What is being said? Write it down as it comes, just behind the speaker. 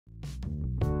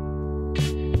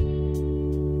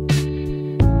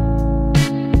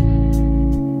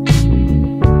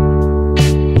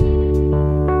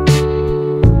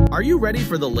ready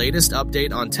for the latest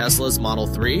update on Tesla's Model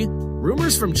 3?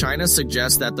 Rumors from China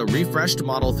suggest that the refreshed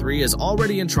Model 3 is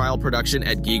already in trial production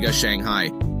at Giga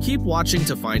Shanghai. Keep watching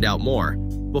to find out more.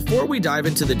 Before we dive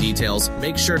into the details,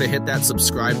 make sure to hit that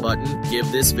subscribe button, give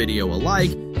this video a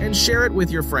like, and share it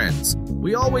with your friends.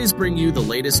 We always bring you the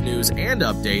latest news and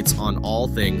updates on all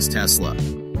things Tesla.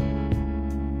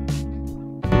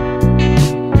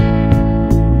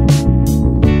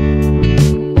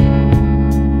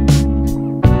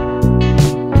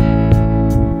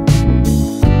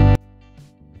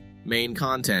 Main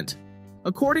content.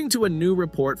 According to a new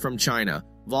report from China,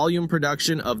 volume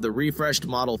production of the refreshed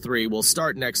Model 3 will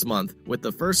start next month, with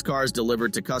the first cars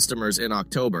delivered to customers in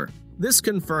October. This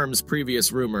confirms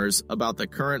previous rumors about the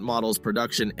current model's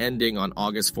production ending on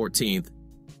August 14th.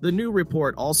 The new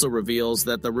report also reveals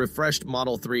that the refreshed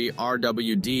Model 3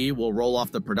 RWD will roll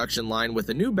off the production line with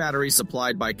a new battery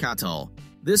supplied by CATL.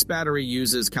 This battery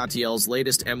uses CATL's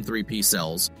latest M3P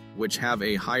cells, which have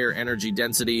a higher energy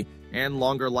density and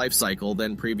longer life cycle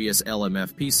than previous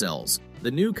LMFP cells.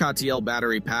 The new CATL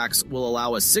battery packs will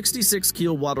allow a 66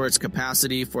 kWh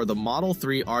capacity for the Model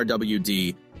 3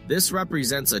 RWD. This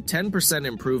represents a 10%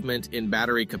 improvement in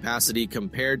battery capacity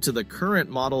compared to the current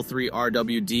Model 3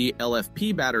 RWD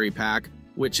LFP battery pack,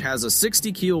 which has a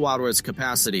 60 kWh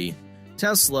capacity.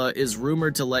 Tesla is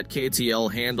rumored to let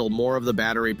CATL handle more of the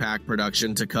battery pack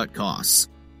production to cut costs.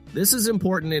 This is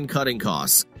important in cutting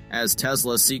costs, as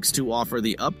Tesla seeks to offer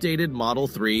the updated Model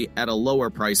 3 at a lower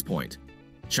price point.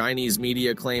 Chinese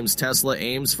media claims Tesla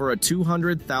aims for a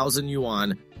 200,000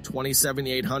 yuan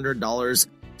 $2,700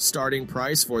 starting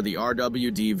price for the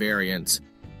RWD variant.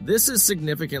 This is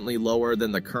significantly lower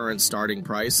than the current starting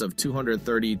price of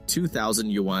 232,000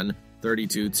 yuan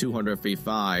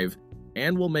 $32,255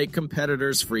 and will make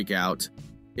competitors freak out.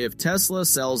 If Tesla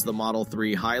sells the Model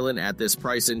 3 Highland at this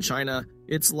price in China,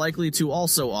 it's likely to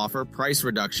also offer price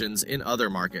reductions in other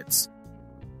markets.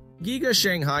 Giga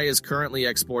Shanghai is currently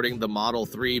exporting the Model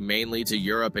 3 mainly to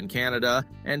Europe and Canada,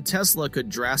 and Tesla could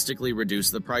drastically reduce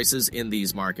the prices in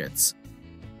these markets.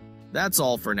 That's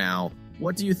all for now.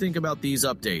 What do you think about these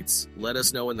updates? Let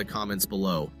us know in the comments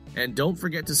below. And don't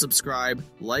forget to subscribe,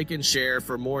 like, and share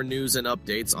for more news and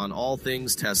updates on all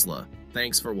things Tesla.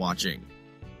 Thanks for watching.